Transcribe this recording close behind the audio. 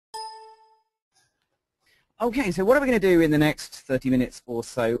Okay, so what are we going to do in the next 30 minutes or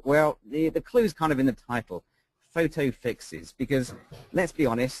so? Well, the clue's kind of in the title, photo fixes, because let's be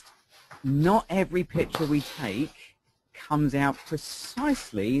honest, not every picture we take comes out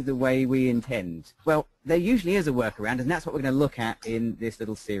precisely the way we intend. Well, there usually is a workaround, and that's what we're going to look at in this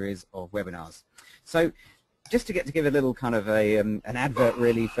little series of webinars. So just to give a little kind of an advert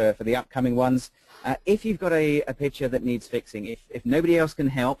really for the upcoming ones, if you've got a picture that needs fixing, if nobody else can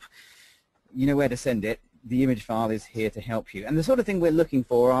help, you know where to send it. The image file is here to help you. And the sort of thing we're looking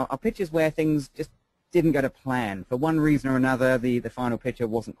for are pictures where things just didn't go to plan. For one reason or another, the final picture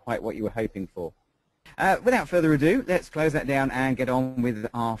wasn't quite what you were hoping for. Without further ado, let's close that down and get on with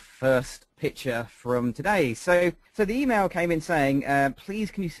our first picture from today. So the email came in saying, please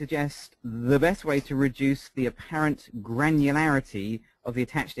can you suggest the best way to reduce the apparent granularity of the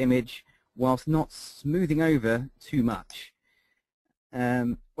attached image whilst not smoothing over too much?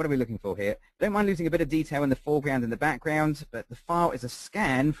 What are we looking for here? Don't mind losing a bit of detail in the foreground and the background, but the file is a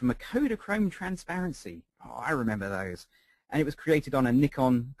scan from a Kodachrome transparency. Oh, I remember those. And it was created on a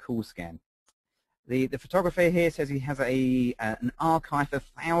Nikon Coolscan. The photographer here says he has an archive of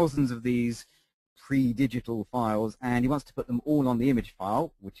thousands of these pre-digital files, and he wants to put them all on the image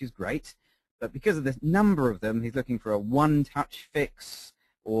file, which is great. But because of the number of them, he's looking for a one-touch fix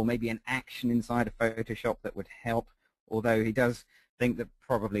or maybe an action inside of Photoshop that would help, although he does think that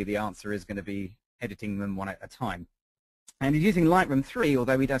probably the answer is going to be editing them one at a time. And he's using Lightroom 3,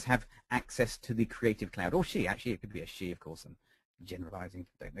 although he does have access to the Creative Cloud. Or she, actually, it could be a she, of course. I'm generalizing,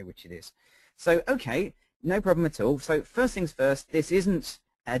 don't know which it is. So, okay, no problem at all. So first things first, this isn't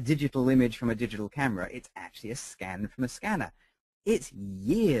a digital image from a digital camera. It's actually a scan from a scanner. It's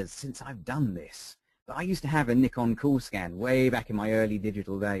years since I've done this. But I used to have a Nikon Coolscan way back in my early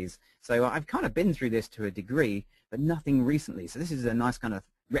digital days. So I've kind of been through this to a degree, but nothing recently. So this is a nice kind of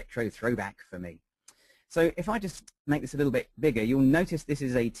retro throwback for me. So if I just make this a little bit bigger, you'll notice this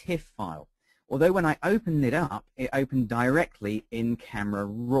is a TIFF file. Although when I opened it up, it opened directly in Camera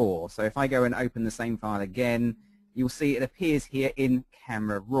Raw. So if I go and open the same file again, you'll see it appears here in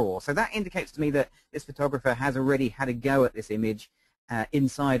Camera Raw. So that indicates to me that this photographer has already had a go at this image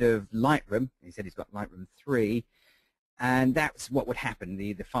inside of Lightroom. He said he's got Lightroom 3. And that's what would happen.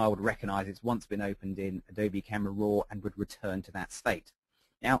 The file would recognize it's once been opened in Adobe Camera Raw and would return to that state.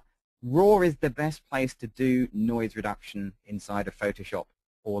 Now, Raw is the best place to do noise reduction inside of Photoshop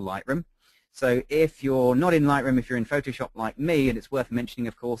or Lightroom. So if you're not in Lightroom, if you're in Photoshop like me, and it's worth mentioning,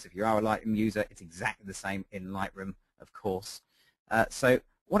 of course, if you are a Lightroom user, it's exactly the same in Lightroom, of course. So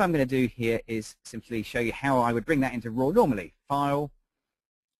what I'm going to do here is simply show you how I would bring that into Raw normally. File,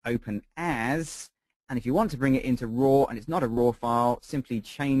 Open As, and if you want to bring it into RAW and it's not a RAW file, simply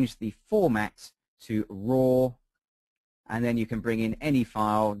change the format to RAW, and then you can bring in any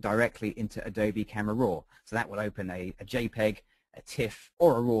file directly into Adobe Camera Raw. So that will open a JPEG, a TIFF,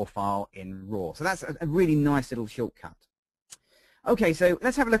 or a RAW file in RAW. So that's a really nice little shortcut. Okay, so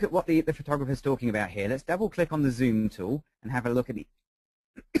let's have a look at what the photographer is talking about here. Let's double click on the zoom tool and have a look at the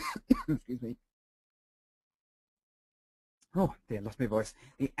excuse me. Oh dear, lost my voice.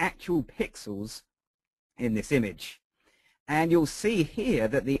 The actual pixels in this image. And you'll see here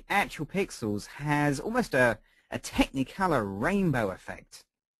that the actual pixels has almost a Technicolor rainbow effect.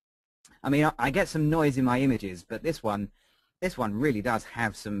 I mean, I get some noise in my images, but this one really does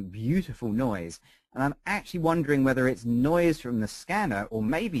have some beautiful noise. And I'm actually wondering whether it's noise from the scanner or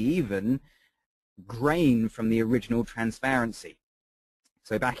maybe even grain from the original transparency.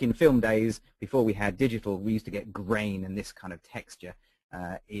 So back in film days, before we had digital, we used to get grain and this kind of texture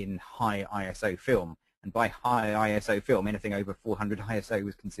in high ISO film. And by high ISO film, anything over 400 ISO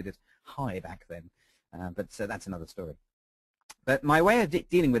was considered high back then. But that's another story. But my way of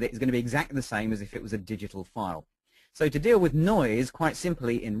dealing with it is going to be exactly the same as if it was a digital file. So to deal with noise, quite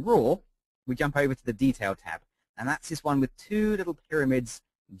simply in RAW, we jump over to the Detail tab. And that's this one with two little pyramids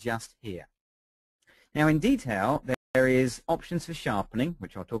just here. Now in Detail, there is options for sharpening,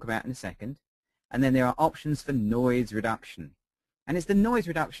 which I'll talk about in a second. And then there are options for noise reduction. And it's the noise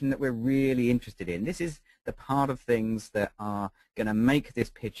reduction that we're really interested in. This is the part of things that are going to make this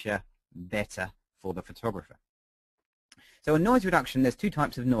picture better for the photographer. So in noise reduction, there's two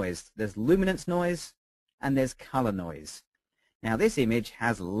types of noise. There's luminance noise and there's color noise. Now this image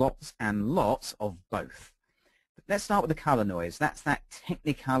has lots and lots of both. But let's start with the color noise. That's that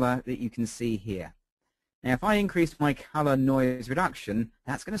Technicolor that you can see here. Now if I increase my color noise reduction,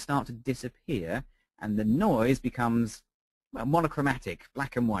 that's going to start to disappear and the noise becomes, well, monochromatic,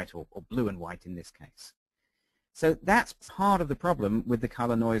 black and white, or blue and white in this case. So that's part of the problem with the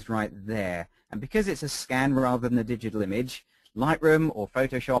color noise right there. And because it's a scan rather than a digital image, Lightroom or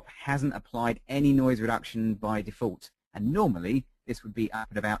Photoshop hasn't applied any noise reduction by default, and normally this would be up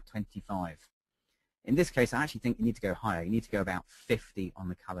at about 25. In this case, I actually think you need to go higher. You need to go about 50 on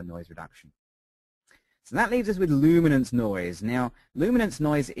the color noise reduction. So that leaves us with luminance noise. Now, luminance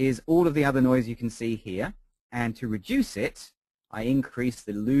noise is all of the other noise you can see here, and to reduce it, I increase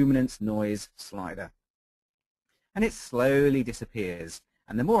the luminance noise slider. And it slowly disappears.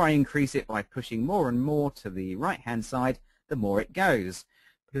 And the more I increase it by pushing more and more to the right-hand side, the more it goes.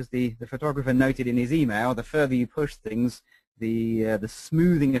 Because the photographer noted in his email, the further you push things, the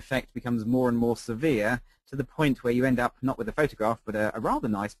smoothing effect becomes more and more severe, to the point where you end up not with a photograph, but a rather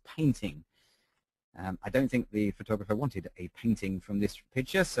nice painting. I don't think the photographer wanted a painting from this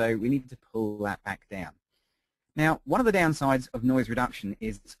picture, so we need to pull that back down. Now, one of the downsides of noise reduction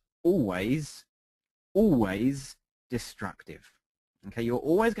is it's always destructive. Okay, you're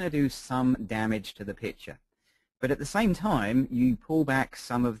always going to do some damage to the picture. But at the same time, you pull back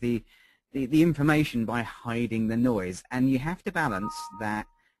some of the information by hiding the noise, and you have to balance that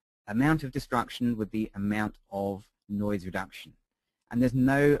amount of destruction with the amount of noise reduction. And there's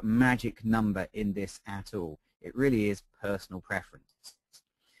no magic number in this at all. It really is personal preference.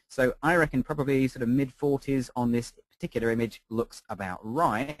 So I reckon probably sort of mid-40s on this particular image looks about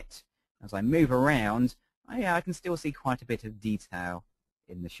right. As I move around, I can still see quite a bit of detail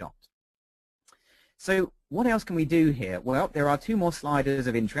in the shot. So what else can we do here? Well, there are two more sliders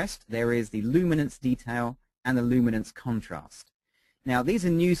of interest. There is the luminance detail and the luminance contrast. Now, these are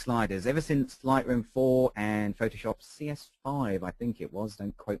new sliders ever since Lightroom 4 and Photoshop CS5, I think it was,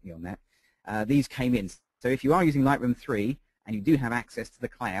 don't quote me on that. These came in. So if you are using Lightroom 3 and you do have access to the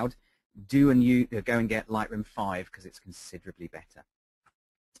cloud, go and get Lightroom 5 because it's considerably better.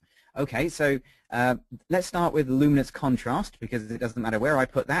 Okay, so let's start with luminance contrast, because it doesn't matter where I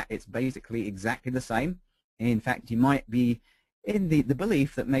put that, it's basically exactly the same. In fact, you might be in the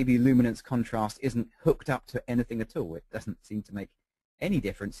belief that maybe luminance contrast isn't hooked up to anything at all. It doesn't seem to make any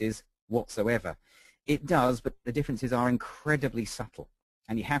differences whatsoever. It does, but the differences are incredibly subtle,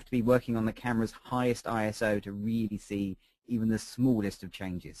 and you have to be working on the camera's highest ISO to really see even the smallest of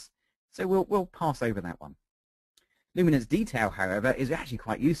changes. So we'll pass over that one. Luminance detail, however, is actually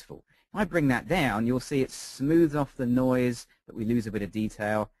quite useful. If I bring that down, you'll see it smooths off the noise, but we lose a bit of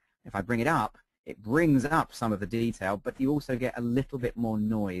detail. If I bring it up, it brings up some of the detail, but you also get a little bit more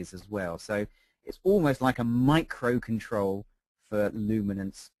noise as well. So it's almost like a micro control for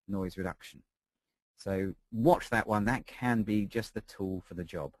luminance noise reduction. So watch that one. That can be just the tool for the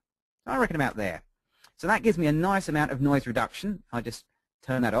job. I reckon about there. So that gives me a nice amount of noise reduction. I just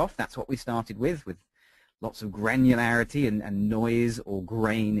turn that off. That's what we started with lots of granularity and noise or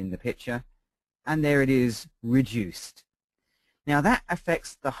grain in the picture. And there it is, reduced. Now that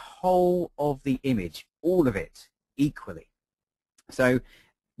affects the whole of the image, all of it, equally. So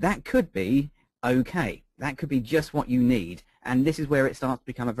that could be okay. That could be just what you need. And this is where it starts to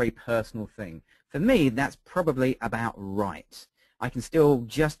become a very personal thing. For me, that's probably about right. I can still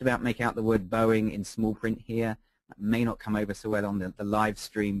just about make out the word Boeing in small print here. That may not come over so well on the live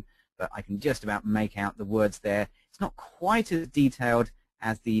stream, but I can just about make out the words there. It's not quite as detailed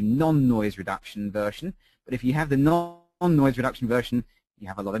as the non-noise reduction version, but if you have the non-noise reduction version, you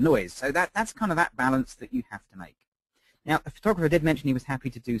have a lot of noise. So that's kind of that balance that you have to make. Now, the photographer did mention he was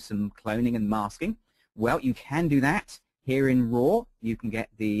happy to do some cloning and masking. Well, you can do that. Here in RAW, you can get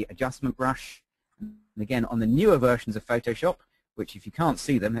the adjustment brush. And again, on the newer versions of Photoshop, which if you can't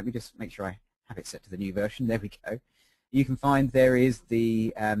see them, let me just make sure I have it set to the new version. There we go. You can find there is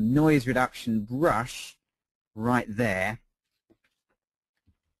the noise reduction brush right there.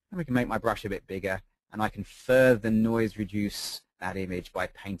 And we can make my brush a bit bigger, and I can further noise reduce that image by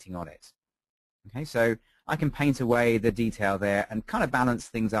painting on it. Okay, so I can paint away the detail there and kind of balance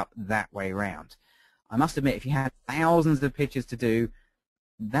things up that way around. I must admit, if you had thousands of pictures to do,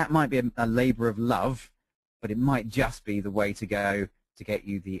 that might be a labor of love, but it might just be the way to go to get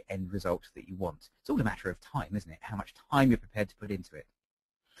you the end result that you want. It's all a matter of time, isn't it? How much time you're prepared to put into it.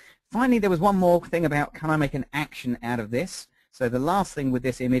 Finally, there was one more thing about, can I make an action out of this? So the last thing with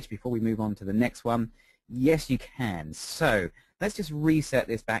this image, before we move on to the next one, yes, you can. So let's just reset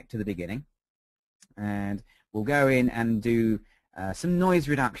this back to the beginning, and we'll go in and do some noise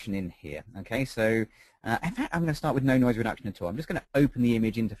reduction in here. Okay, so in fact, I'm going to start with no noise reduction at all. I'm just going to open the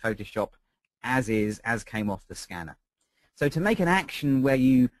image into Photoshop as is, as came off the scanner. So to make an action where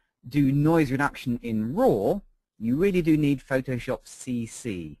you do noise reduction in RAW, you really do need Photoshop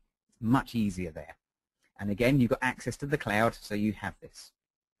CC. It's much easier there. And again, you've got access to the cloud, so you have this.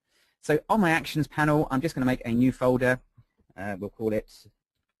 So on my Actions panel, I'm just going to make a new folder. We'll call it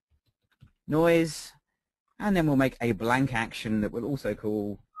Noise. and then we'll make a blank action that we'll also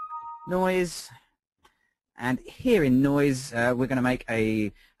call noise. And here in noise, we're going to make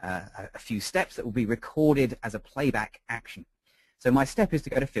a few steps that will be recorded as a playback action. So my step is to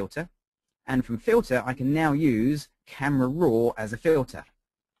go to filter, and from filter I can now use camera raw as a filter.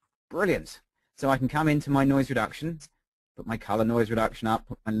 Brilliant. So I can come into my noise reduction, put my color noise reduction up,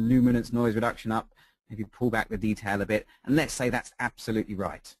 put my luminance noise reduction up, maybe pull back the detail a bit, and let's say that's absolutely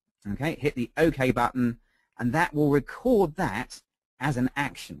right. Okay, hit the OK button, and that will record that as an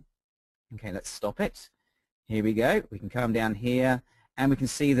action. Okay, let's stop it. Here we go. We can come down here, and we can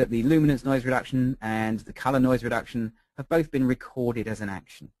see that the luminance noise reduction and the color noise reduction have both been recorded as an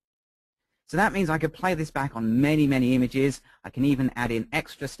action. So that means I could play this back on many, many images. I can even add in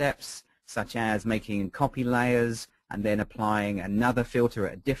extra steps, such as making copy layers and then applying another filter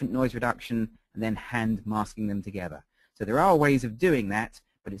at a different noise reduction and then hand masking them together. So there are ways of doing that,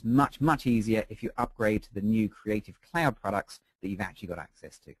 but it's much, much easier if you upgrade to the new Creative Cloud products that you've actually got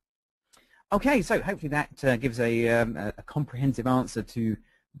access to. Okay, so hopefully that gives a comprehensive answer to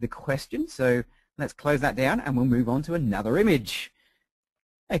the question. So let's close that down and we'll move on to another image.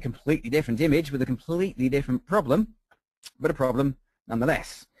 A completely different image with a completely different problem, but a problem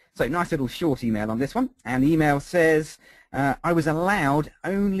nonetheless. So nice little short email on this one, and the email says, I was allowed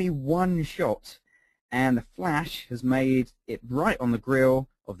only one shot and the flash has made it right on the grille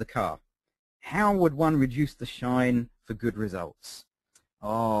of the car. How would one reduce the shine for good results?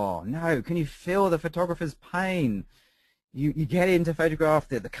 Oh no, can you feel the photographer's pain? You get in to photograph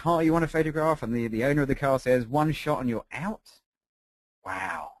the car you want to photograph, and the owner of the car says one shot and you're out?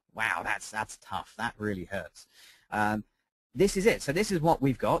 Wow, that's tough. That really hurts. This is it. So this is what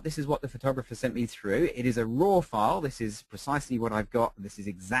we've got. This is what the photographer sent me through. It is a raw file. This is precisely what I've got. This is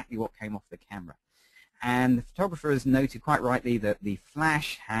exactly what came off the camera. And the photographer has noted quite rightly that the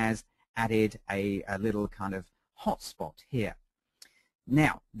flash has added a little kind of hotspot here.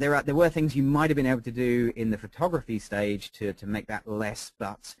 Now, there were things you might have been able to do in the photography stage to make that less,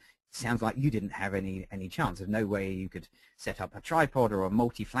 but it sounds like you didn't have any chance. There's no way you could set up a tripod or a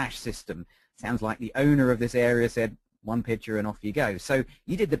multi-flash system. Sounds like the owner of this area said, one picture and off you go. So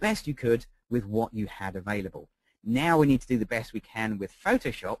you did the best you could with what you had available. Now we need to do the best we can with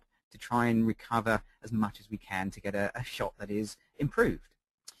Photoshop to try and recover as much as we can to get a shot that is improved.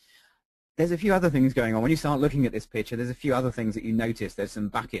 There's a few other things going on. When you start looking at this picture, there's a few other things that you notice. There's some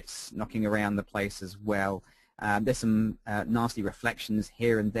buckets knocking around the place as well. There's some nasty reflections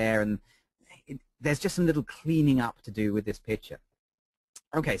here and there, and there's just some little cleaning up to do with this picture.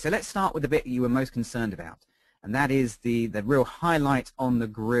 Okay, so let's start with the bit you were most concerned about, and that is the real highlight on the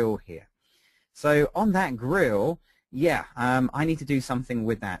grill here. So on that grill, yeah, I need to do something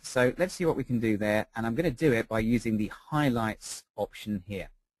with that. So let's see what we can do there, and I'm going to do it by using the highlights option here.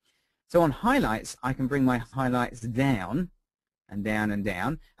 So on highlights, I can bring my highlights down and down and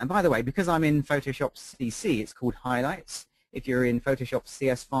down. And by the way, because I'm in Photoshop CC, it's called highlights. If you're in Photoshop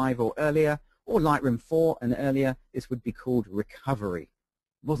CS5 or earlier, or Lightroom 4 and earlier, this would be called recovery.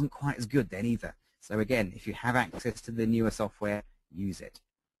 It wasn't quite as good then either. So again, if you have access to the newer software, use it.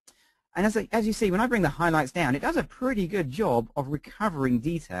 And as you see, when I bring the highlights down, it does a pretty good job of recovering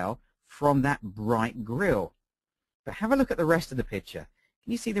detail from that bright grille. But have a look at the rest of the picture.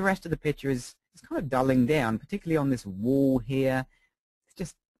 Can you see the rest of the picture is kind of dulling down, particularly on this wall here.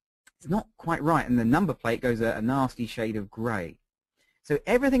 It's not quite right, and the number plate goes a nasty shade of grey. So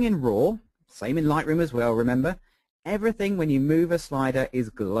everything in RAW, same in Lightroom as well, remember, everything when you move a slider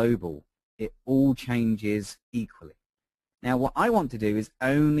is global. It all changes equally. Now what I want to do is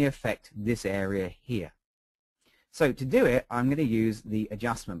only affect this area here. So to do it, I'm going to use the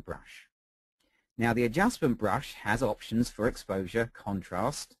adjustment brush. Now the adjustment brush has options for exposure,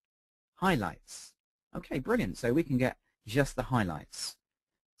 contrast, highlights. Okay, brilliant. So we can get just the highlights.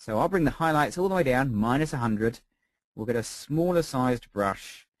 So I'll bring the highlights all the way down, -100. We'll get a smaller sized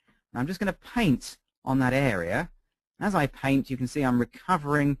brush. And I'm just going to paint on that area. As I paint, you can see I'm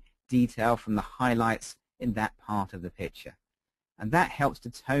recovering detail from the highlights in that part of the picture. And that helps to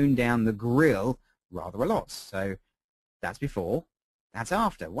tone down the grill rather a lot. So that's before, that's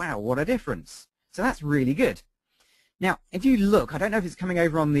after. Wow, what a difference. So that's really good. Now, if you look, I don't know if it's coming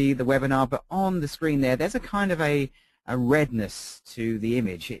over on the webinar, but on the screen there's a kind of a redness to the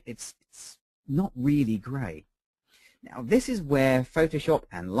image. It's not really grey. Now, this is where Photoshop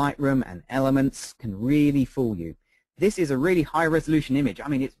and Lightroom and Elements can really fool you. This is a really high-resolution image. I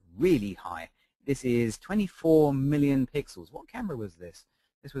mean, it's really high. This is 24 million pixels. What camera was this?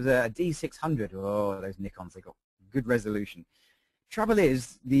 This was a D600. Oh, those Nikons, they got good resolution. Trouble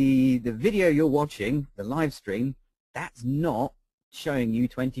is, the video you're watching, the live stream, that's not showing you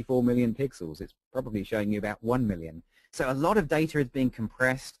 24 million pixels. It's probably showing you about 1 million. So a lot of data is being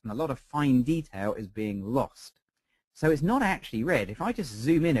compressed and a lot of fine detail is being lost. So it's not actually red. If I just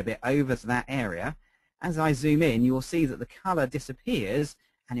zoom in a bit over to that area, as I zoom in, you will see that the color disappears,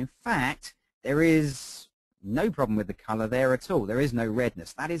 and in fact, there is no problem with the color there at all. There is no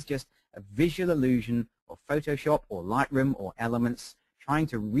redness. That is just a visual illusion of Photoshop or Lightroom or Elements trying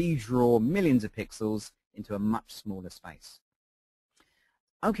to redraw millions of pixels into a much smaller space.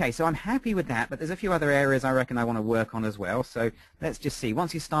 Okay, so I'm happy with that, but there's a few other areas I reckon I want to work on as well. So let's just see.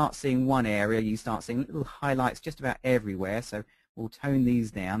 Once you start seeing one area, you start seeing little highlights just about everywhere. So we'll tone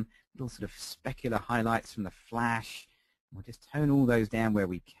these down, little sort of specular highlights from the flash. We'll just tone all those down where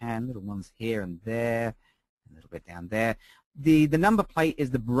we can, little ones here and there, a little bit down there. The number plate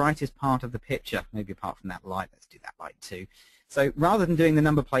is the brightest part of the picture, maybe apart from that light. Let's do that light too. So rather than doing the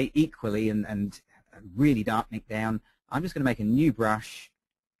number plate equally and really darkening it down, I'm just going to make a new brush,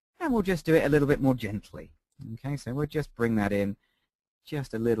 and we'll just do it a little bit more gently. Okay, so we'll just bring that in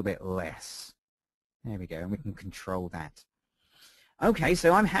just a little bit less. There we go, and we can control that. Okay,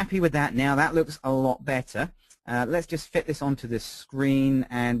 so I'm happy with that now. That looks a lot better. Let's just fit this onto the screen,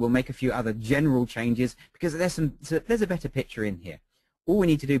 and we'll make a few other general changes because there's a better picture in here. All we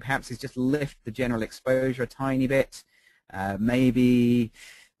need to do perhaps is just lift the general exposure a tiny bit. Maybe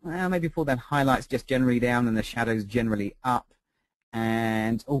pull that highlights just generally down and the shadows generally up.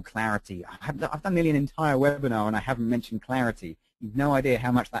 And clarity. I've done nearly an entire webinar and I haven't mentioned clarity. You've no idea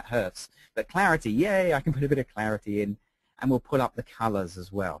how much that hurts. But clarity, yay, I can put a bit of clarity in, and we'll pull up the colors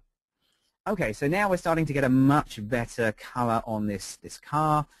as well. Okay, so now we're starting to get a much better color on this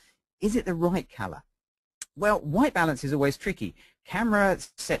car. Is it the right color? Well, white balance is always tricky. Camera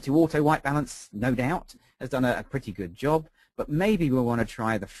set to auto white balance, no doubt, has done a pretty good job, but maybe we'll want to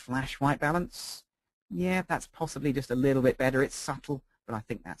try the flash white balance. Yeah, that's possibly just a little bit better. It's subtle, but I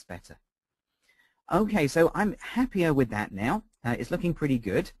think that's better. Okay, so I'm happier with that now. It's looking pretty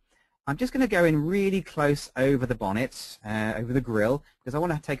good. I'm just going to go in really close over the bonnet, over the grille, because I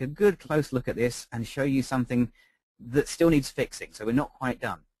want to take a good close look at this and show you something that still needs fixing, so we're not quite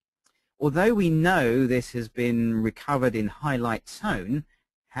done. Although we know this has been recovered in highlight tone,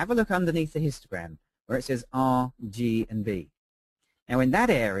 have a look underneath the histogram where it says R, G, and B. Now in that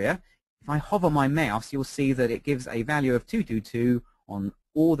area, if I hover my mouse, you'll see that it gives a value of 222 on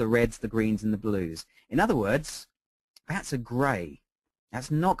all the reds, the greens, and the blues. In other words, that's a grey.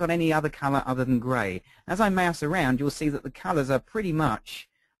 That's not got any other color other than grey. As I mouse around, you'll see that the colors are pretty much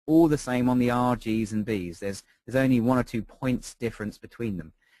all the same on the R, Gs, and Bs. There's only 1 or 2 points difference between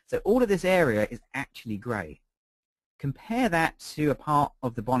them. So all of this area is actually grey. Compare that to a part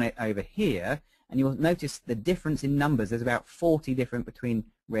of the bonnet over here, and you'll notice the difference in numbers. There's about 40 different between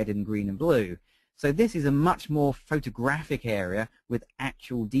red and green and blue. So this is a much more photographic area with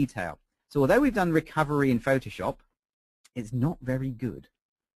actual detail. So although we've done recovery in Photoshop, it's not very good.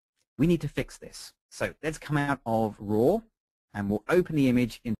 We need to fix this. So let's come out of RAW, and we'll open the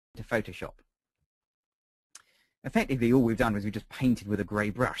image into Photoshop. Effectively, all we've done is we just painted with a grey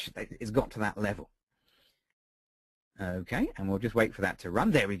brush. It's got to that level. Okay, and we'll just wait for that to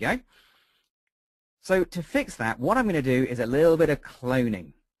run. There we go. So to fix that, what I'm going to do is a little bit of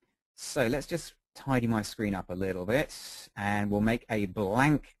cloning. So let's just tidy my screen up a little bit, and we'll make a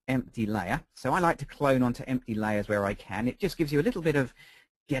blank empty layer. So I like to clone onto empty layers where I can. It just gives you a little bit of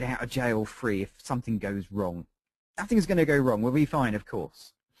get out of jail free if something goes wrong. Nothing's going to go wrong. We'll be fine, of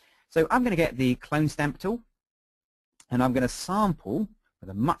course. So I'm going to get the clone stamp tool, and I'm going to sample with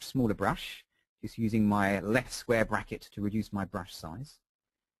a much smaller brush, just using my left square bracket to reduce my brush size.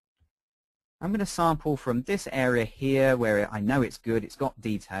 I'm going to sample from this area here where I know it's good, it's got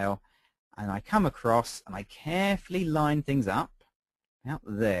detail, and I come across and I carefully line things up out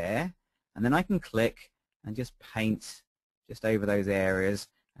there, and then I can click and just paint just over those areas,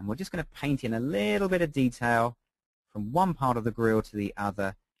 and we're just going to paint in a little bit of detail from one part of the grill to the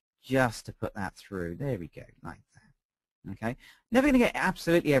other just to put that through. There we go, like that. Okay, never going to get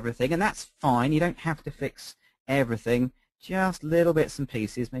absolutely everything, and that's fine. You don't have to fix everything. Just little bits and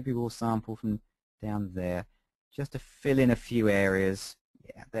pieces. Maybe we'll sample from down there just to fill in a few areas.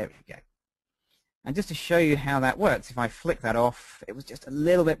 Yeah, there we go. And just to show you how that works, if I flick that off, it was just a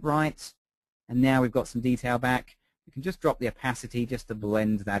little bit bright, and now we've got some detail back. We can just drop the opacity just to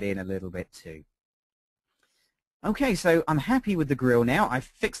blend that in a little bit too. Okay, so I'm happy with the grill now. I've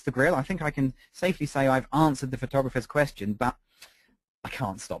fixed the grill. I think I can safely say I've answered the photographer's question, but I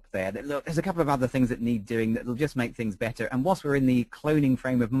can't stop there. Look, there's a couple of other things that need doing that will just make things better, and whilst we're in the cloning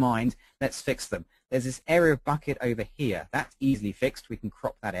frame of mind, let's fix them. There's this area of bucket over here. That's easily fixed. We can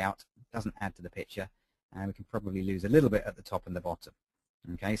crop that out. It doesn't add to the picture, and we can probably lose a little bit at the top and the bottom.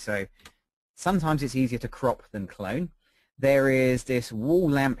 Okay, so Sometimes it's easier to crop than clone. There is this wall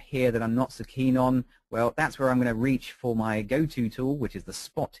lamp here that I'm not so keen on. Well, that's where I'm going to reach for my go-to tool, which is the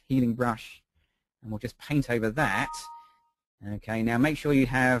spot healing brush, and we'll just paint over that. Okay, now make sure you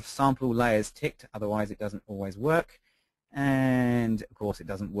have sample all layers ticked, otherwise it doesn't always work. And of course it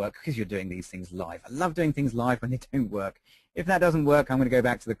doesn't work because you're doing these things live. I love doing things live when they don't work. If that doesn't work, I'm going to go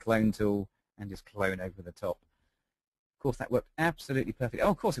back to the clone tool and just clone over the top. Of course that worked absolutely perfect.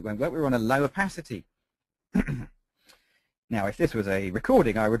 Oh, of course it won't work. We're on a low opacity. Now, if this was a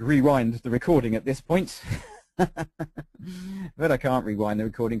recording, I would rewind the recording at this point. But I can't rewind the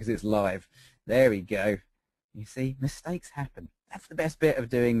recording because it's live. There we go. You see, mistakes happen. That's the best bit of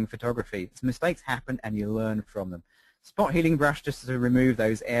doing photography. Mistakes happen and you learn from them. Spot healing brush just to remove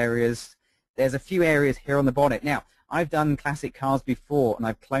those areas. There's a few areas here on the bonnet. Now, I've done classic cars before, and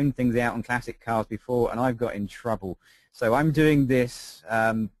I've cloned things out on classic cars before, and I've got in trouble. So I'm doing this,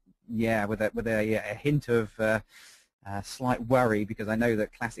 yeah, with a hint of slight worry, because I know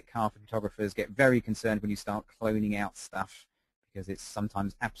that classic car photographers get very concerned when you start cloning out stuff, because it's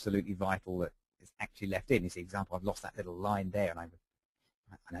sometimes absolutely vital that it's actually left in. You see, example, I've lost that little line there, and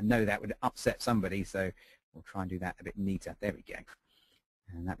I know that would upset somebody, so we'll try and do that a bit neater. There we go.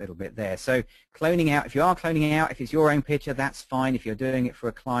 And that little bit there. So cloning out, if you are cloning out, if it's your own picture, that's fine. If you're doing it for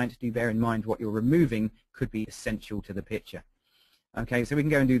a client, do bear in mind what you're removing could be essential to the picture. Okay, so we can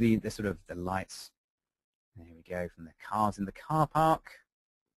go and do the sort of the lights. There we go, from the cars in the car park.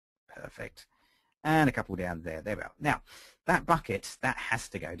 Perfect. And a couple down there. There we are. Now, that bucket, that has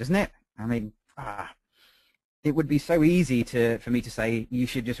to go, doesn't it? I mean, it would be so easy for me to say you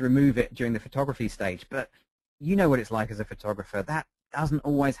should just remove it during the photography stage, but you know what it's like as a photographer. That doesn't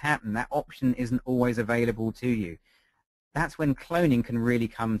always happen. That option isn't always available to you. That's when cloning can really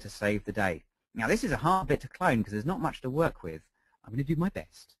come to save the day. Now, this is a hard bit to clone because there's not much to work with. I'm going to do my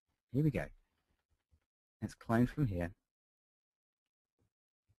best. Here we go. Let's clone from here.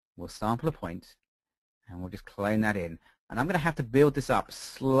 We'll sample a point, and we'll just clone that in. And I'm going to have to build this up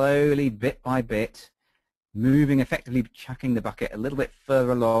slowly, bit by bit, moving, effectively chucking the bucket a little bit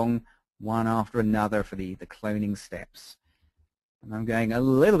further along, one after another for the cloning steps. And I'm going a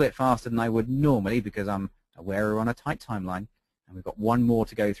little bit faster than I would normally because I'm aware we're on a tight timeline, and we've got one more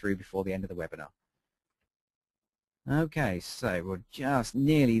to go through before the end of the webinar. Okay, so we're just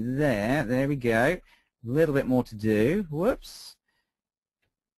nearly there. There we go. A little bit more to do. Whoops.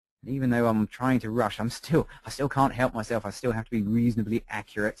 Even though I'm trying to rush, I still can't help myself. I still have to be reasonably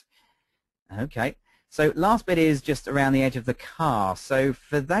accurate. Okay. So last bit is just around the edge of the car. So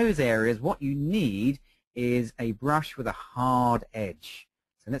for those areas, what you need is a brush with a hard edge.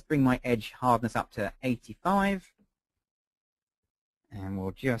 So let's bring my edge hardness up to 85. And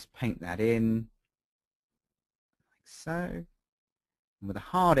we'll just paint that in like so. And with a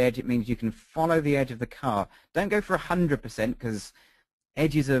hard edge, it means you can follow the edge of the car. Don't go for 100% because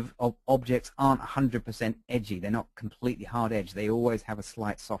edges of objects aren't 100% edgy. They're not completely hard edge. They always have a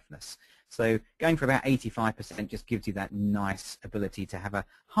slight softness. So going for about 85% just gives you that nice ability to have a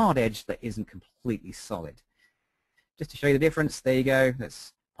hard edge that isn't completely solid. Just to show you the difference, there you go.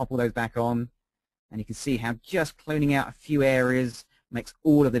 Let's pop all those back on. And you can see how just cloning out a few areas makes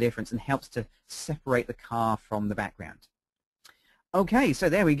all of the difference and helps to separate the car from the background. Okay, so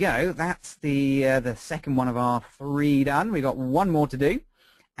there we go. That's the second one of our 3 done. We've got one more to do.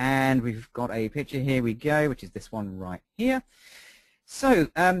 And we've got a picture, here we go, which is this one right here. So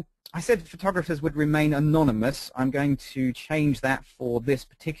I said photographers would remain anonymous. I'm going to change that for this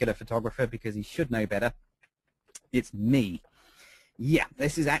particular photographer because he should know better. It's me. Yeah,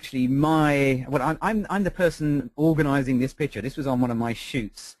 this is actually my, well, I'm the person organizing this picture. This was on one of my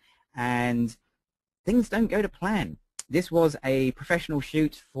shoots, and things don't go to plan. This was a professional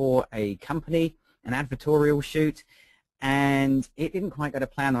shoot for a company, an advertorial shoot, and it didn't quite go to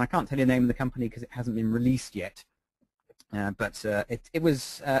plan. And I can't tell you the name of the company because it hasn't been released yet. But it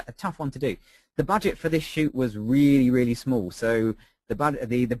was a tough one to do. The budget for this shoot was really, really small. So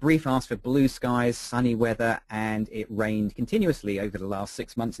the brief asked for blue skies, sunny weather, and it rained continuously over the last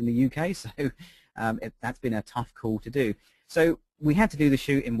 6 months in the UK. So that's been a tough call to do. So we had to do the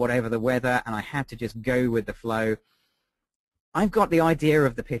shoot in whatever the weather, and I had to just go with the flow. I've got the idea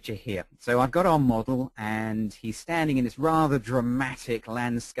of the picture here. So I've got our model, and he's standing in this rather dramatic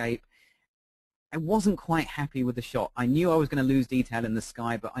landscape. I wasn't quite happy with the shot. I knew I was going to lose detail in the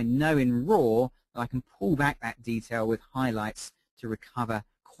sky, but I know in RAW that I can pull back that detail with highlights to recover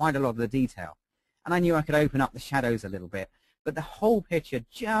quite a lot of the detail. And I knew I could open up the shadows a little bit, but the whole picture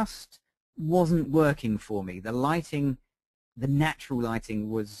just wasn't working for me. The lighting, the natural lighting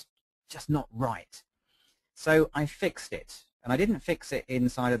was just not right. So I fixed it. And I didn't fix it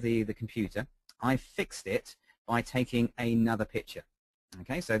inside of the computer. I fixed it by taking another picture.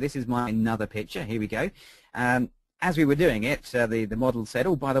 Okay, so this is my another picture. Here we go. As we were doing it, the model said,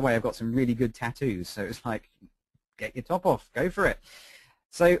 oh, by the way, I've got some really good tattoos. So it's like, get your top off, go for it.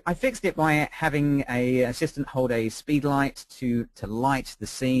 So I fixed it by having an assistant hold a speed light to light the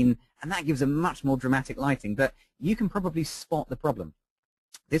scene, and that gives a much more dramatic lighting, but you can probably spot the problem.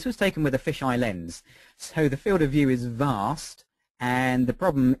 This was taken with a fisheye lens, so the field of view is vast, and the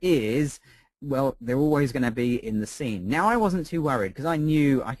problem is, well, they're always going to be in the scene. Now, I wasn't too worried because I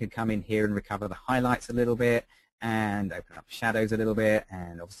knew I could come in here and recover the highlights a little bit and open up shadows a little bit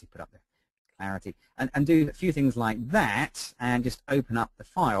and obviously put up the clarity and do a few things like that and just open up the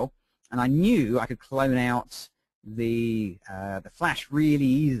file. And I knew I could clone out the flash really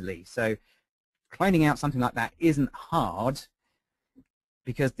easily. So cloning out something like that isn't hard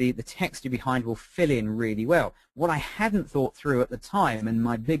because the texture behind will fill in really well. What I hadn't thought through at the time, and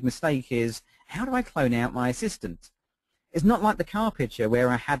my big mistake, is how do I clone out my assistant? It's not like the car picture where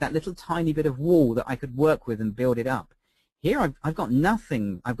I had that little tiny bit of wall that I could work with and build it up. Here I've got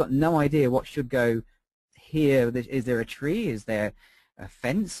nothing. I've got no idea what should go here. Is there a tree? Is there a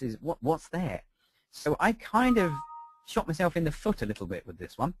fence? What's there? So I kind of shot myself in the foot a little bit with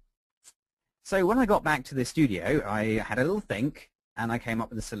this one. So when I got back to the studio, I had a little think, and I came up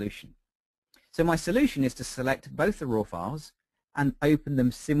with a solution. So my solution is to select both the raw files and open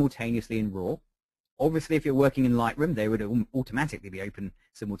them simultaneously in RAW. Obviously, if you're working in Lightroom, they would automatically be open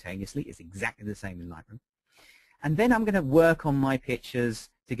simultaneously. It's exactly the same in Lightroom. And then I'm going to work on my pictures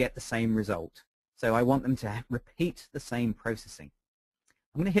to get the same result. So I want them to repeat the same processing.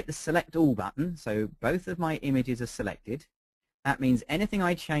 I'm going to hit the Select All button, so both of my images are selected. That means anything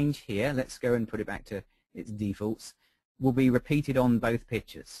I change here, let's go and put it back to its defaults, will be repeated on both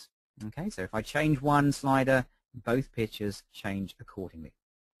pictures. Okay, so if I change one slider, both pictures change accordingly.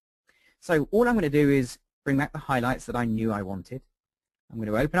 So all I'm going to do is bring back the highlights that I knew I wanted. I'm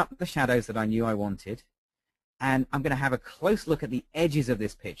going to open up the shadows that I knew I wanted. And I'm going to have a close look at the edges of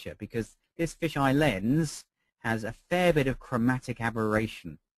this picture because this fisheye lens has a fair bit of chromatic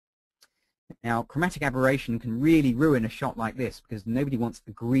aberration. Now, chromatic aberration can really ruin a shot like this because nobody wants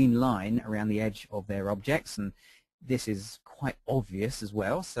a green line around the edge of their objects, and this is quite obvious as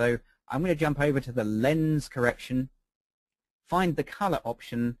well. So I'm going to jump over to the lens correction, find the color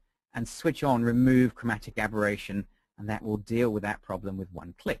option, and switch on remove chromatic aberration, and that will deal with that problem with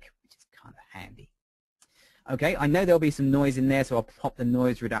one click, which is kind of handy. Okay, I know there'll be some noise in there, so I'll pop the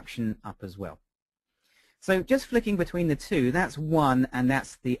noise reduction up as well. So just flicking between the two, that's one and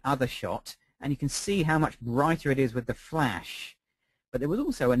that's the other shot, and you can see how much brighter it is with the flash. But there was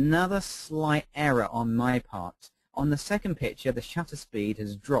also another slight error on my part. On the second picture, the shutter speed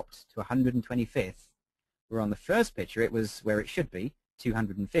has dropped to 125th, where on the first picture it was where it should be,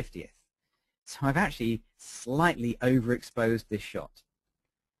 250th. So I've actually slightly overexposed this shot.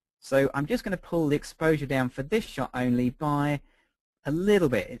 So I'm just going to pull the exposure down for this shot only by a little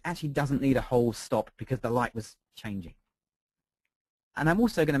bit. It actually doesn't need a whole stop because the light was changing. And I'm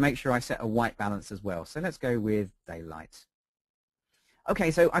also going to make sure I set a white balance as well. So let's go with daylight. Okay,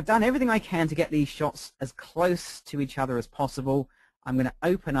 so I've done everything I can to get these shots as close to each other as possible. I'm going to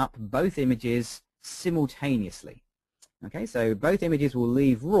open up both images simultaneously. Okay, so both images will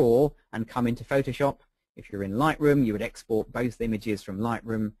leave RAW and come into Photoshop. If you're in Lightroom, you would export both images from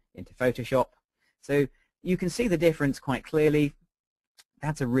Lightroom into Photoshop. So you can see the difference quite clearly.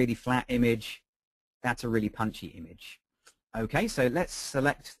 That's a really flat image. That's a really punchy image. Okay, so let's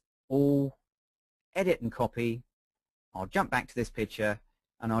select all, edit and copy. I'll jump back to this picture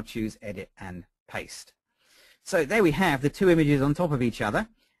and I'll choose edit and paste. So there we have the two images on top of each other.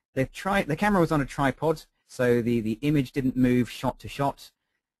 The camera was on a tripod, so the image didn't move shot to shot.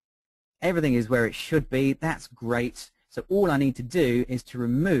 Everything is where it should be. That's great. So all I need to do is to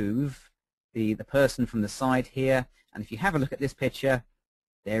remove the person from the side here. And if you have a look at this picture,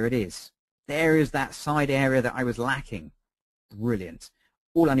 there it is. There is that side area that I was lacking. Brilliant.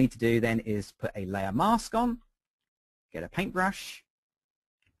 All I need to do then is put a layer mask on, get a paintbrush,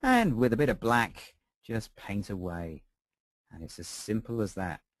 and with a bit of black, just paint away. And it's as simple as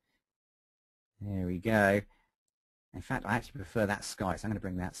that. There we go. In fact, I actually prefer that sky, so I'm going to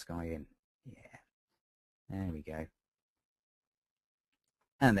bring that sky in. Yeah. There we go.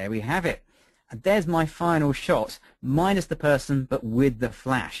 And there we have it. And there's my final shot, minus the person, but with the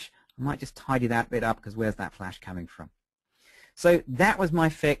flash. I might just tidy that bit up, because where's that flash coming from? So that was my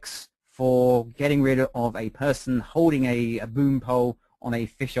fix for getting rid of a person holding a boom pole on a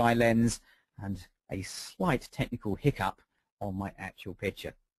fisheye lens and a slight technical hiccup on my actual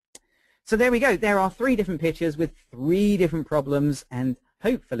picture. So there we go. There are 3 different pictures with 3 different problems, and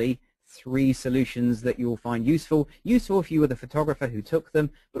hopefully 3 solutions that you'll find useful. Useful if you were the photographer who took them,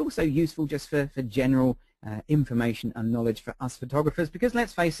 but also useful just for general information and knowledge for us photographers, because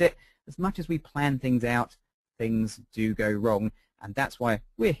let's face it, as much as we plan things out, things do go wrong, and that's why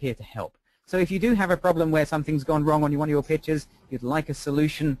we're here to help. So if you do have a problem where something's gone wrong on one of your pictures, you'd like a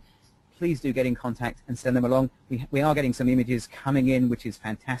solution, please do get in contact and send them along. We are getting some images coming in, which is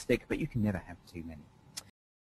fantastic, but you can never have too many.